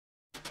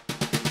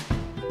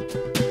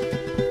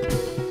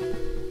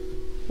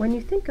When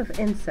you think of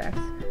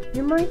insects,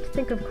 you might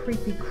think of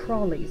creepy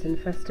crawlies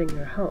infesting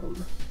your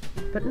home.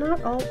 But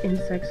not all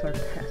insects are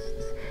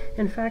pests.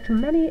 In fact,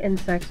 many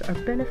insects are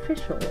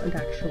beneficial and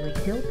actually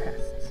kill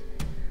pests.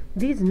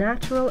 These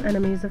natural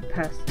enemies of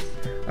pests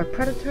are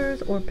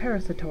predators or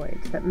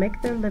parasitoids that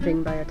make their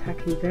living by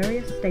attacking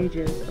various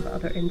stages of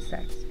other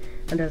insects,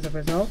 and as a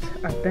result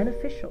are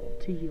beneficial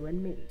to you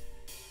and me.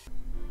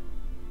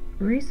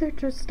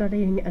 Researchers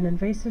studying an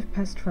invasive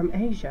pest from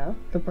Asia,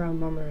 the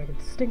brown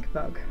marmorated stink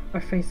bug, are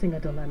facing a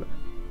dilemma.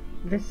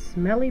 This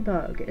smelly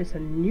bug is a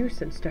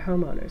nuisance to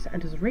homeowners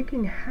and is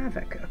wreaking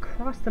havoc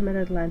across the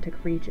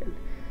mid-Atlantic region,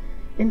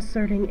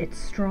 inserting its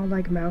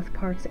straw-like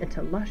mouthparts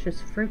into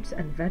luscious fruits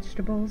and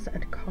vegetables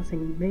and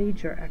causing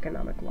major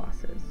economic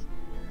losses.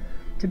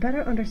 To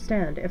better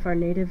understand if our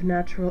native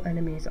natural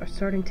enemies are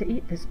starting to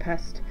eat this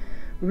pest,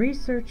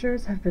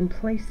 researchers have been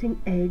placing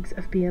eggs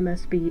of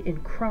BMSB in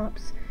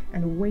crops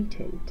and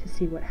waiting to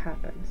see what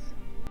happens.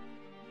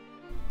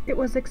 It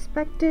was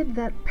expected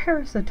that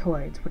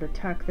parasitoids would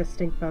attack the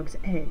stink bug's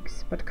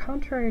eggs, but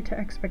contrary to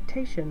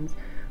expectations,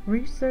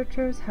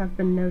 researchers have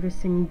been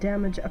noticing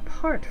damage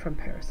apart from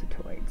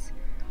parasitoids.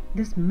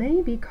 This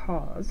may be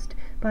caused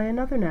by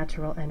another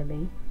natural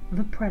enemy,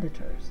 the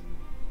predators.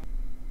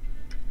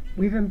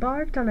 We've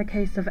embarked on a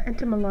case of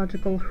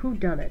entomological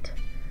whodunit.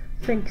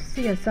 Think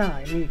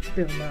CSI meets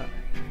Bill Nye.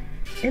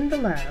 In the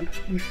lab,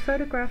 we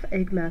photograph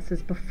egg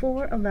masses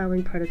before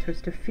allowing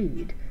predators to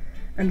feed,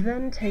 and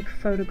then take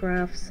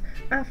photographs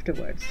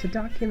afterwards to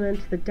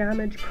document the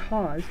damage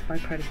caused by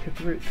predator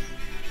groups.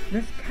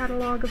 This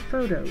catalog of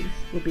photos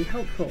will be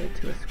helpful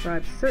to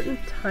ascribe certain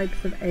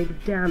types of egg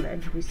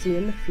damage we see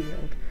in the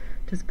field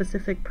to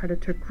specific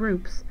predator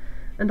groups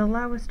and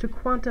allow us to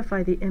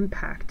quantify the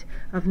impact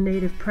of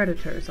native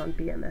predators on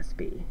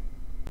BMSB.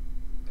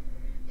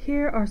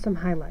 Here are some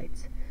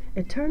highlights.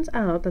 It turns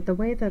out that the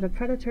way that a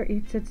predator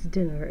eats its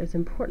dinner is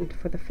important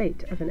for the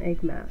fate of an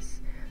egg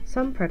mass.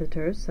 Some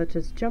predators, such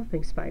as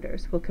jumping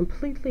spiders, will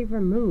completely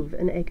remove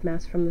an egg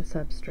mass from the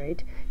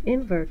substrate,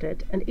 invert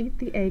it, and eat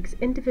the eggs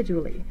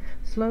individually,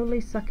 slowly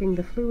sucking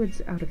the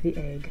fluids out of the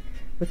egg,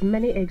 with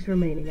many eggs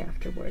remaining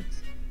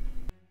afterwards.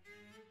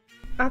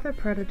 Other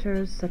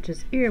predators, such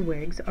as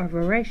earwigs, are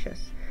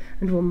voracious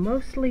and will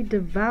mostly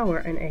devour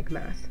an egg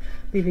mass,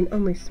 leaving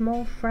only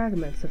small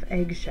fragments of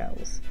egg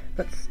shells,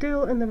 but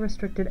still in the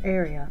restricted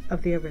area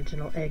of the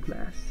original egg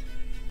mass.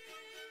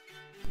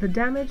 The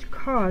damage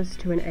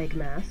caused to an egg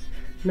mass,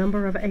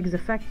 number of eggs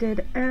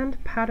affected,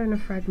 and pattern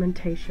of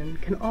fragmentation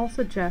can all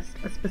suggest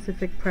a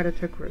specific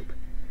predator group.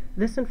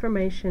 This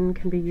information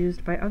can be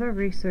used by other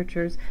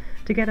researchers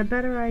to get a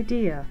better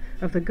idea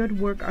of the good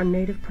work our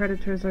native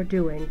predators are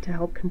doing to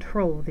help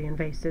control the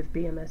invasive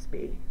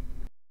BMSB.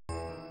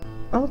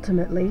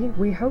 Ultimately,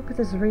 we hope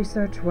this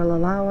research will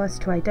allow us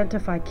to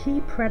identify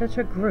key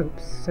predator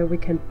groups so we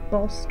can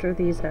bolster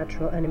these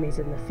natural enemies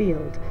in the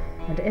field,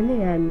 and in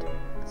the end,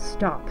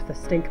 stop the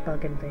stink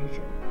bug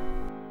invasion.